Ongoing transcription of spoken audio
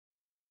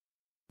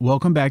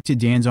Welcome back to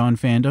Dan's On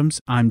Fandoms.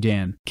 I'm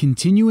Dan.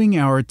 Continuing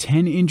our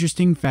 10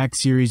 interesting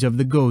facts series of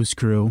the Ghost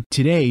Crew,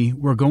 today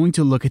we're going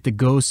to look at the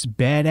Ghost's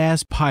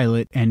badass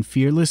pilot and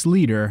fearless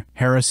leader,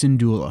 Hera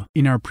Syndulla.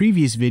 In our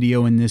previous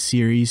video in this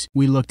series,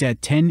 we looked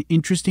at 10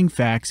 interesting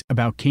facts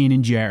about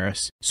Canon,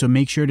 so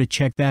make sure to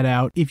check that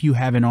out if you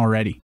haven't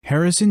already.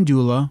 Hera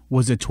Syndulla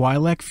was a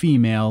Twi'lek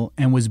female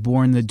and was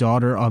born the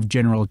daughter of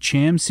General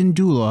Cham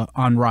Syndulla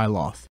on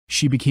Ryloth.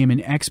 She became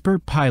an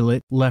expert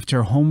pilot, left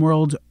her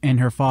homeworld and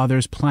her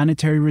father's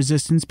planetary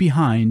resistance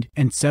behind,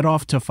 and set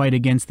off to fight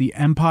against the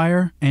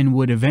Empire, and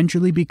would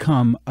eventually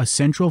become a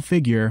central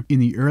figure in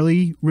the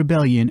early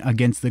rebellion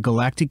against the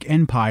Galactic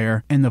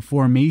Empire and the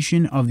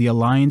formation of the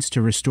Alliance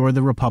to restore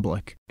the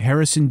Republic.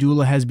 Hera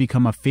Syndulla has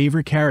become a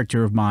favorite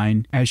character of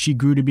mine as she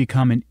grew to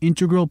become an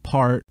integral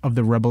part of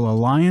the Rebel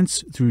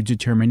Alliance through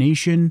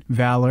determination,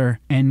 valor,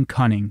 and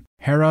cunning.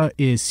 Hera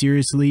is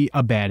seriously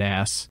a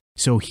badass.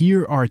 So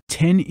here are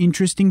 10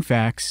 interesting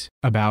facts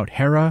about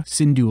Hera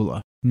Syndulla.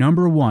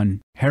 Number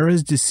 1.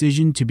 Hera's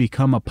decision to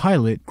become a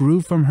pilot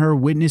grew from her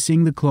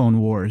witnessing the Clone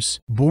Wars.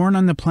 Born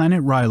on the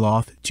planet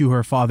Ryloth to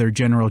her father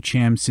General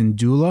Cham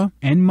Syndulla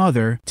and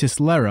mother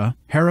Tislera,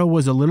 Hera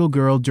was a little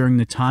girl during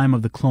the time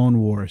of the Clone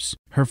Wars.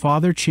 Her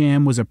father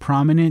Cham was a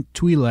prominent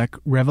Twi'lek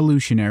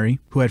revolutionary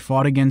who had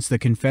fought against the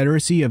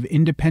Confederacy of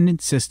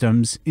Independent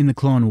Systems in the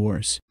Clone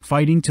Wars,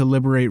 fighting to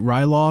liberate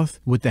Ryloth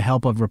with the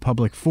help of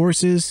Republic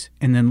forces,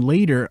 and then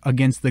later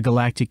against the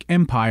Galactic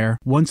Empire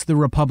once the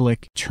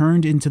Republic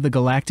turned into the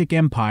Galactic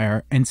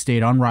Empire and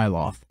stayed on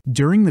Ryloth.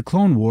 During the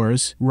Clone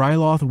Wars,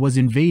 Ryloth was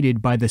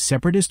invaded by the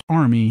Separatist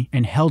army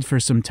and held for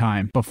some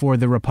time before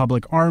the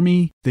Republic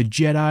army, the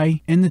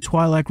Jedi, and the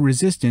Twi'lek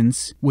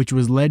resistance, which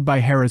was led by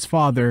Hera's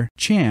father,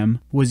 Cham,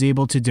 was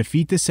able to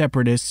defeat the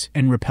Separatists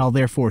and repel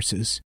their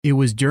forces. It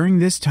was during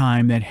this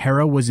time that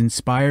Hera was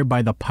inspired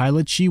by the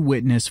pilot she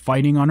witnessed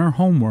fighting on her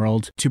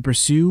homeworld to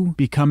pursue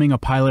becoming a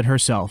pilot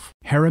herself.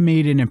 Hera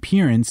made an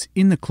appearance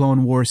in the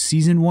Clone Wars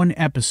Season 1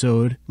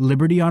 episode,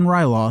 Liberty on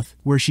Ryloth,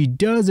 where she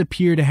does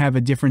appear to have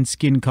a different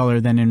skin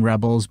color than in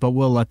Rebels, but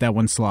we'll let that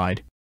one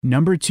slide.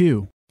 Number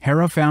 2.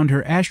 Hera found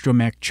her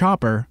astromech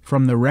Chopper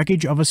from the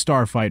wreckage of a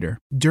starfighter.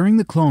 During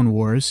the Clone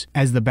Wars,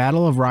 as the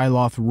Battle of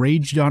Ryloth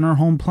raged on her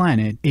home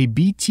planet, a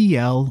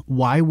BTL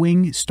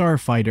Y-Wing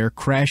starfighter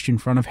crashed in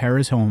front of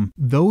Hera's home.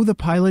 Though the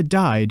pilot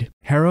died,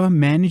 Hera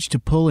managed to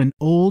pull an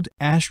old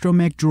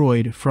astromech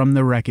droid from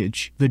the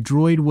wreckage. The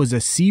droid was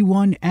a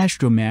C-1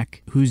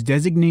 astromech whose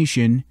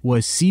designation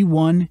was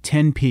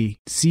C-110P.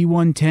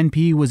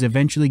 C-110P was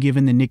eventually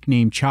given the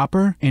nickname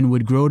Chopper and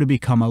would grow to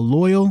become a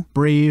loyal,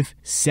 brave,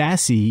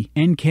 sassy,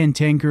 and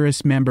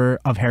cantankerous member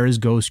of Hera's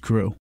Ghost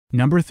Crew.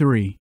 Number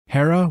 3.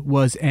 Hera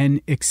was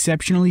an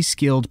exceptionally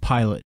skilled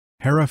pilot.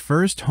 Hera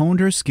first honed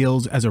her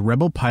skills as a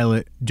rebel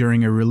pilot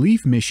during a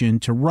relief mission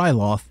to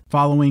Ryloth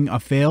following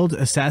a failed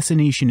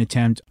assassination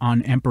attempt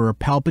on Emperor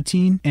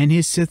Palpatine and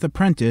his Sith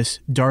apprentice,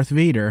 Darth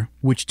Vader,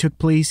 which took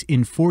place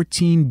in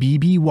 14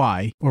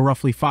 BBY, or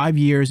roughly 5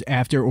 years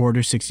after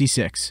Order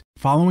 66.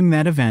 Following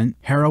that event,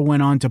 Hera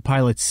went on to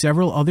pilot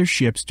several other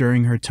ships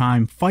during her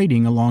time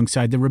fighting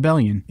alongside the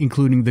rebellion,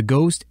 including the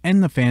Ghost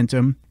and the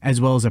Phantom,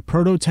 as well as a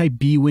prototype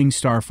B-Wing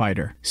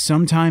starfighter.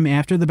 Sometime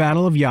after the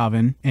Battle of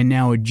Yavin, and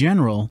now a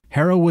general,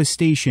 Hera was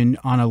stationed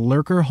on a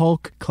Lurker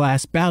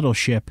Hulk-class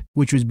battleship,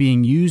 which was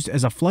being used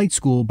as a flight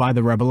school by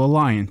the Rebel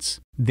Alliance.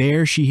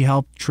 There, she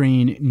helped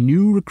train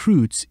new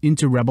recruits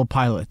into Rebel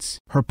pilots.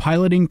 Her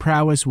piloting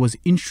prowess was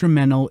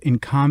instrumental in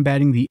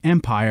combating the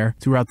Empire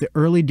throughout the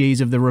early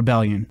days of the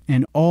rebellion,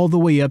 and all the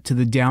way up to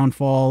the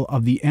downfall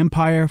of the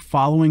Empire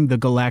following the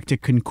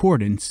Galactic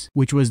Concordance,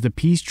 which was the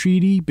peace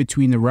treaty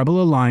between the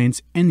Rebel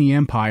Alliance and the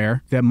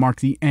Empire that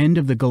marked the end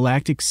of the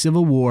Galactic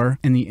Civil War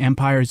and the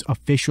Empire's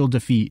official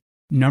defeat.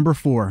 Number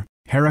 4.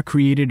 Hera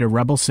created a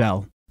rebel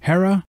cell.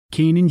 Hera,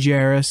 Kanan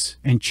Jarrus,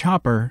 and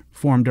Chopper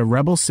formed a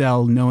rebel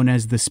cell known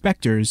as the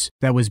Spectres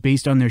that was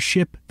based on their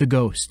ship, the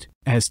Ghost.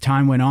 As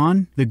time went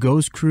on, the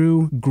Ghost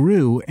Crew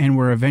grew and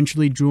were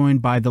eventually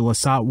joined by the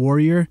Lasat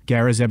warrior,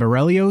 Gara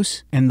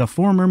Zebarelios, and the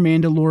former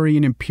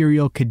Mandalorian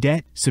Imperial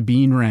cadet,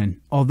 Sabine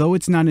Wren. Although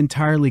it's not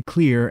entirely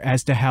clear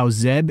as to how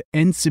Zeb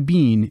and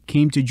Sabine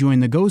came to join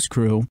the Ghost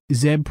Crew,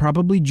 Zeb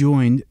probably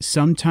joined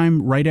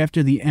sometime right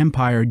after the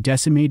Empire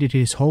decimated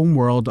his home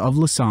world of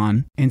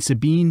Lasan, and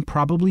Sabine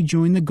probably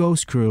joined the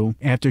Ghost Crew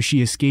after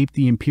she escaped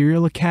the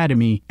Imperial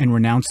Academy and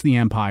renounced the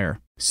Empire.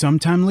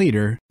 Sometime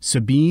later,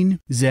 Sabine,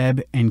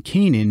 Zeb, and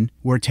Kanan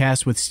were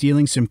tasked with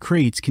stealing some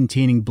crates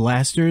containing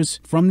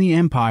blasters from the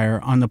Empire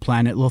on the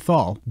planet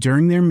Lothal.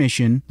 During their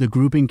mission, the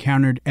group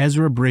encountered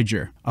Ezra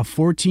Bridger, a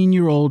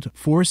 14-year-old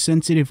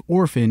Force-sensitive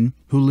orphan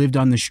who lived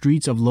on the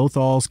streets of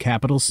Lothal's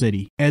capital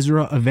city.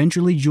 Ezra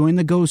eventually joined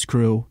the Ghost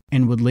Crew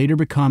and would later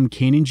become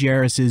Kanan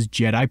Jarrus'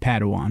 Jedi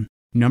Padawan.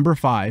 Number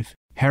 5.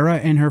 Hera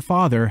and her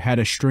father had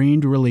a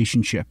strained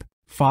relationship.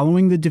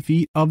 Following the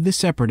defeat of the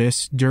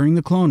Separatists during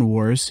the Clone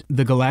Wars,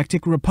 the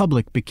Galactic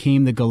Republic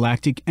became the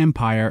Galactic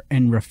Empire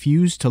and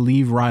refused to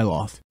leave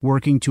Ryloth,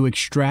 working to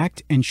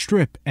extract and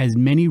strip as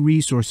many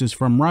resources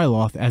from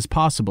Ryloth as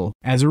possible.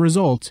 As a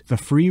result, the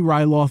Free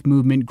Ryloth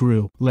movement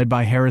grew, led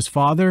by Hera's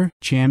father,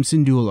 Hera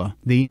Syndulla.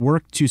 They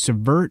worked to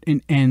subvert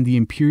and end the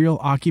Imperial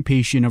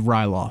occupation of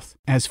Ryloth.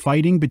 As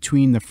fighting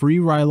between the Free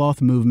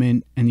Ryloth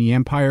movement and the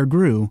Empire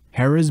grew,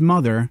 Hera's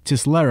mother,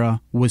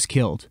 Tislera, was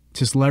killed.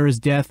 Tislera's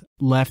death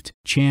left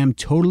Cham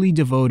totally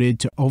devoted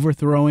to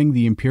overthrowing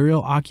the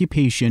Imperial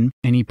occupation,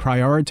 and he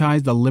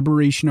prioritized the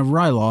liberation of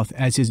Ryloth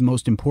as his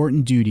most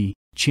important duty.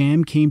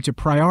 Cham came to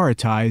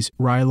prioritize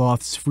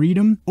Ryloth's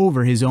freedom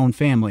over his own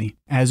family.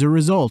 As a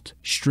result,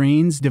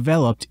 strains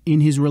developed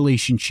in his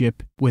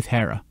relationship with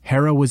Hera.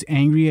 Hera was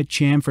angry at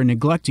Cham for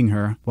neglecting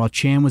her, while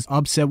Cham was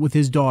upset with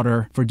his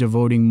daughter for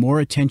devoting more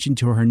attention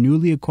to her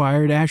newly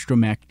acquired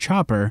astromech,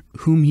 Chopper,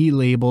 whom he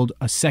labeled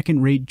a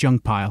second-rate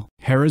junk pile.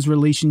 Hera's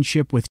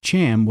relationship with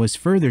Cham was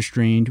further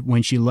strained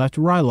when she left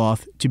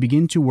Ryloth to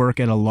begin to work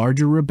at a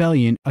larger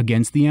rebellion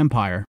against the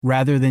Empire,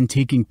 rather than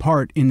taking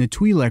part in the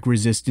Twi'lek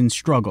resistance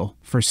struggle.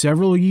 For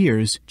several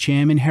years,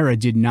 Cham and Hera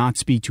did not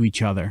speak to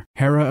each other.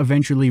 Hera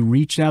eventually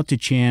reached out to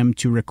Cham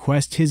to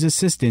request his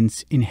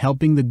assistance in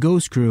helping the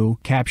Ghost Crew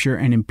capture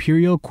an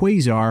Imperial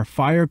Quasar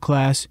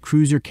Fire-class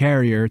cruiser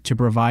carrier to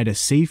provide a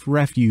safe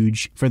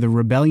refuge for the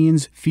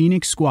Rebellion's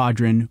Phoenix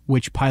Squadron,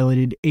 which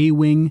piloted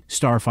A-Wing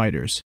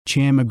starfighters.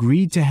 Cham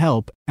agreed to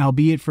help,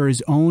 albeit for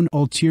his own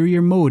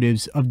ulterior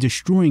motives of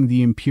destroying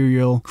the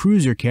Imperial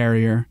cruiser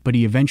carrier, but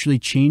he eventually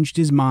changed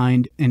his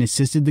mind and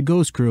assisted the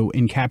Ghost Crew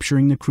in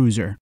capturing the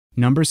cruiser.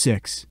 Number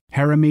 6.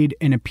 Hera made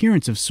an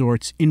appearance of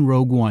sorts in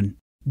Rogue One.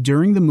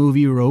 During the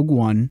movie Rogue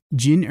One,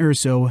 Jyn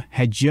Erso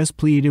had just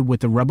pleaded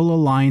with the Rebel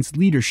Alliance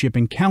leadership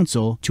and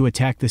council to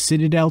attack the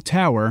Citadel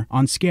Tower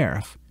on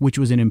Scarif, which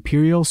was an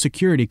Imperial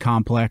security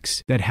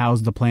complex that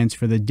housed the plans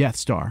for the Death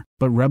Star.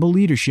 But Rebel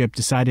leadership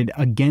decided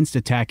against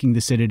attacking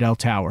the Citadel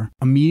Tower.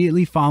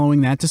 Immediately following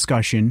that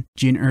discussion,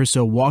 Jyn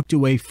Erso walked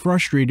away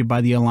frustrated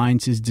by the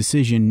Alliance's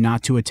decision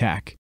not to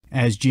attack.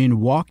 As Jyn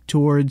walked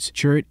towards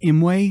Chirrut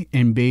Imwe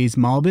and Baze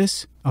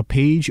Malbus, a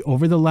page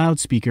over the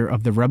loudspeaker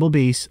of the Rebel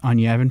base on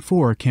Yavin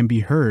 4 can be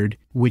heard,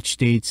 which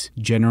states,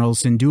 "General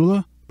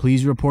Syndulla,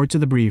 please report to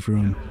the brief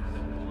room."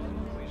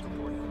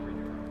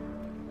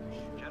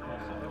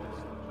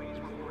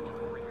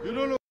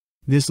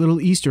 This little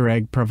Easter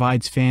egg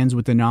provides fans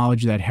with the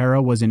knowledge that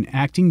Hera was an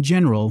acting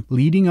general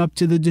leading up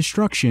to the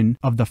destruction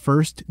of the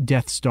first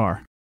Death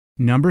Star.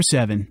 Number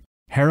 7.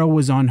 Hera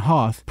was on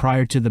Hoth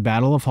prior to the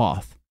Battle of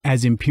Hoth.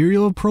 As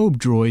Imperial probe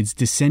droids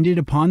descended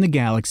upon the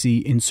galaxy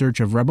in search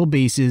of Rebel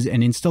bases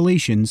and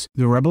installations,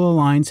 the Rebel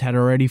Alliance had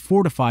already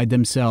fortified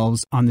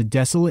themselves on the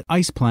desolate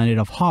ice planet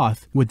of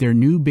Hoth with their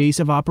new base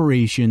of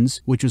operations,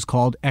 which was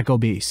called Echo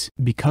Base.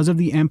 Because of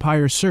the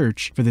Empire's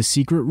search for the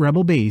secret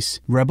Rebel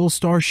base, Rebel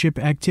starship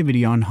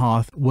activity on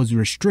Hoth was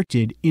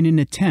restricted in an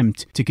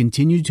attempt to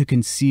continue to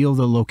conceal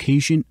the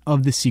location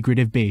of the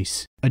secretive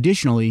base.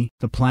 Additionally,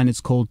 the planet's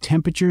cold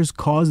temperatures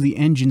caused the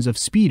engines of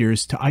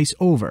speeders to ice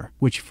over,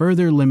 which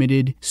further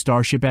limited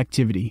starship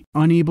activity.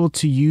 Unable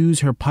to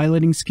use her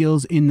piloting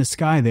skills in the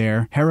sky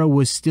there, Hera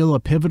was still a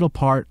pivotal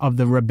part of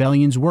the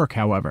Rebellion's work,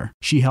 however.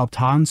 She helped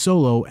Han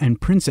Solo and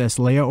Princess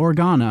Leia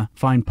Organa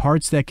find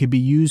parts that could be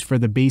used for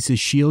the base's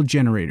shield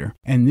generator,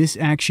 and this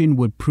action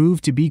would prove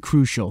to be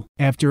crucial.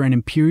 After an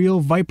Imperial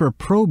Viper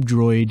probe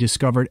droid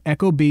discovered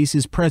Echo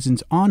Base's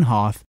presence on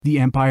Hoth, the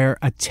Empire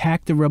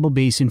attacked the Rebel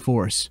base in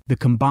force. The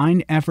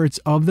combined efforts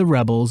of the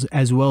Rebels,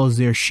 as well as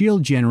their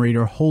shield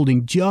generator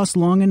holding just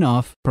long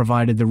enough,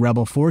 provided the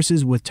Rebel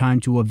forces with time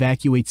to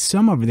evacuate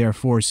some of their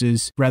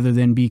forces rather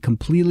than be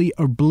completely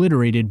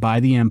obliterated by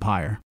the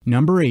Empire.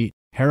 Number 8.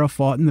 Hera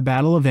fought in the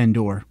Battle of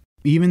Endor.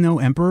 Even though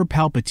Emperor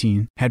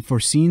Palpatine had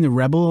foreseen the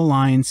Rebel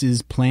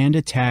Alliance's planned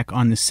attack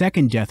on the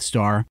second Death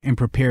Star and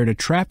prepared a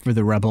trap for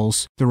the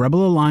Rebels, the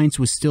Rebel Alliance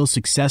was still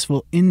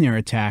successful in their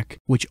attack,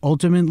 which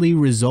ultimately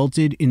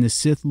resulted in the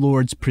Sith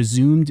Lord's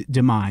presumed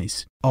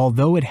demise.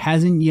 Although it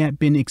hasn't yet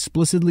been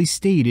explicitly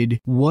stated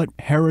what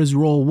Hera's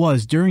role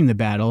was during the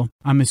battle,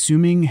 I'm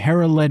assuming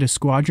Hera led a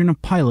squadron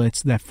of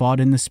pilots that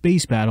fought in the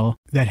space battle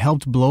that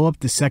helped blow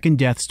up the second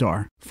Death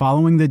Star.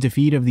 Following the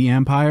defeat of the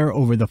Empire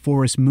over the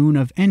forest moon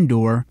of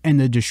Endor and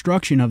the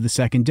destruction of the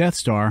second Death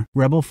Star,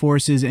 Rebel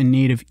forces and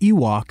native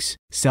Ewoks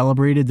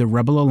celebrated the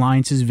Rebel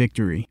Alliance's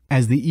victory.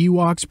 As the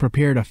Ewoks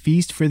prepared a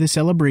feast for the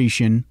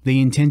celebration, they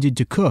intended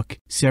to cook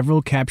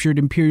several captured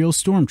Imperial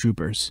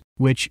stormtroopers.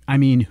 Which, I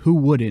mean, who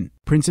wouldn't?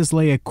 Princess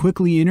Leia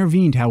quickly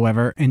intervened,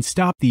 however, and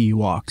stopped the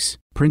Ewoks.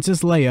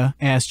 Princess Leia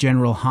asked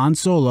General Han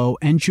Solo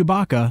and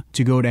Chewbacca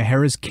to go to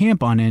Hera's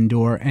camp on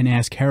Endor and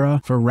ask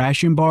Hera for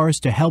ration bars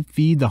to help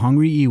feed the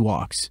hungry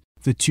Ewoks.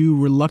 The two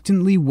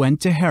reluctantly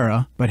went to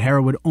Hera, but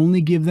Hera would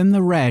only give them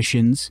the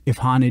rations if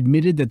Han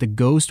admitted that the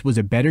Ghost was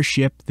a better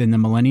ship than the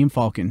Millennium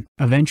Falcon.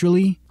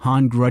 Eventually,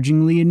 Han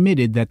grudgingly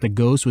admitted that the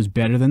Ghost was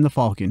better than the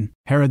Falcon.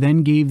 Hera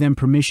then gave them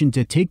permission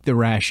to take the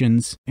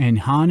rations, and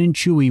Han and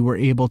Chewie were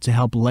able to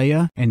help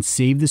Leia and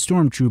save the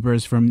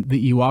stormtroopers from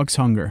the Ewoks'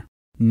 hunger.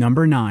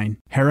 Number 9.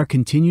 Hera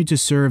continued to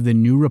serve the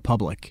New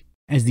Republic.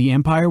 As the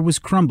Empire was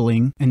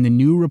crumbling and the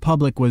New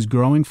Republic was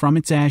growing from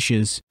its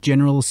ashes,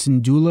 General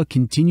Syndulla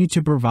continued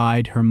to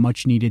provide her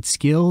much-needed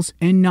skills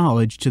and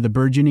knowledge to the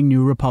burgeoning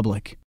New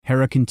Republic.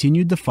 Hera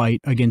continued the fight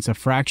against a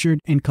fractured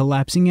and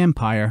collapsing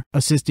empire,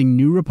 assisting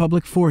New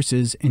Republic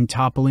forces in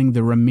toppling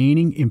the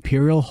remaining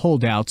Imperial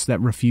holdouts that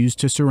refused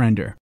to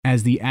surrender.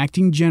 As the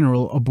acting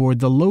general aboard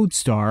the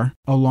Lodestar,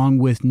 along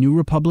with New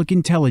Republic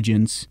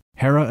intelligence,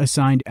 Hera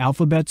assigned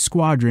Alphabet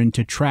Squadron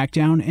to track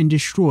down and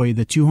destroy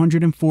the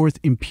 204th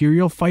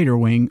Imperial Fighter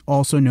Wing,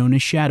 also known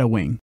as Shadow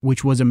Wing,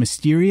 which was a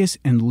mysterious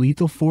and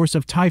lethal force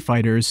of TIE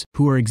fighters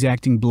who were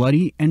exacting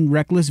bloody and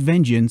reckless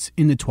vengeance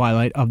in the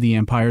twilight of the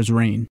Empire's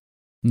reign.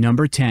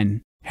 Number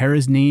 10.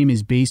 Hera's name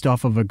is based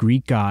off of a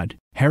Greek god.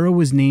 Hera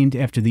was named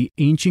after the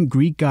ancient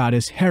Greek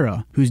goddess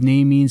Hera, whose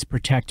name means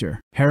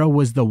protector. Hera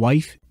was the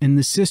wife and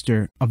the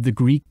sister of the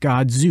Greek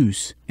god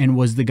Zeus, and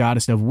was the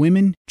goddess of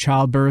women,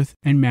 childbirth,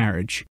 and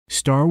marriage.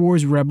 Star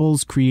Wars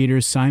Rebels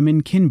creators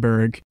Simon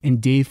Kinberg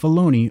and Dave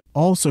Filoni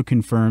also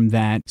confirmed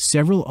that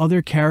several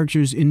other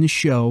characters in the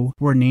show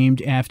were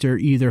named after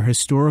either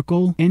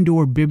historical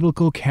and/or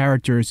biblical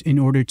characters in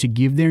order to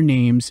give their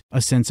names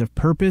a sense of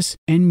purpose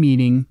and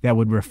meaning that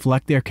would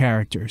reflect their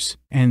characters.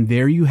 And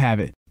there you have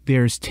it.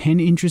 There's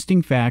 10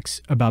 interesting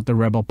facts about the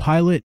Rebel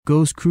pilot,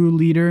 Ghost Crew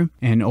leader,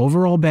 and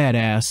overall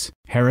badass,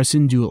 Hera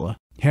Syndulla.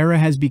 Hera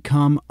has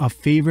become a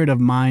favorite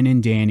of mine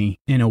and Danny,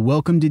 and a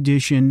welcomed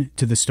addition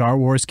to the Star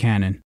Wars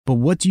canon. But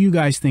what do you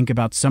guys think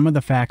about some of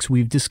the facts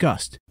we've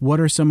discussed? What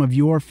are some of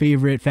your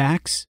favorite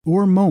facts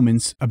or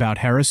moments about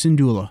Hera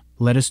Syndulla?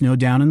 Let us know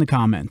down in the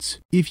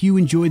comments. If you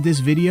enjoyed this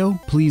video,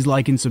 please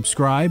like and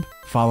subscribe.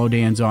 Follow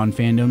Dan's On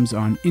Fandoms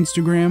on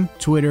Instagram,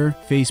 Twitter,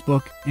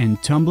 Facebook, and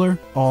Tumblr,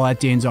 all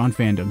at Dan's On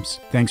Fandoms.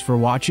 Thanks for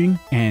watching,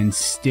 and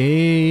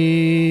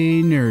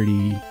stay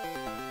nerdy.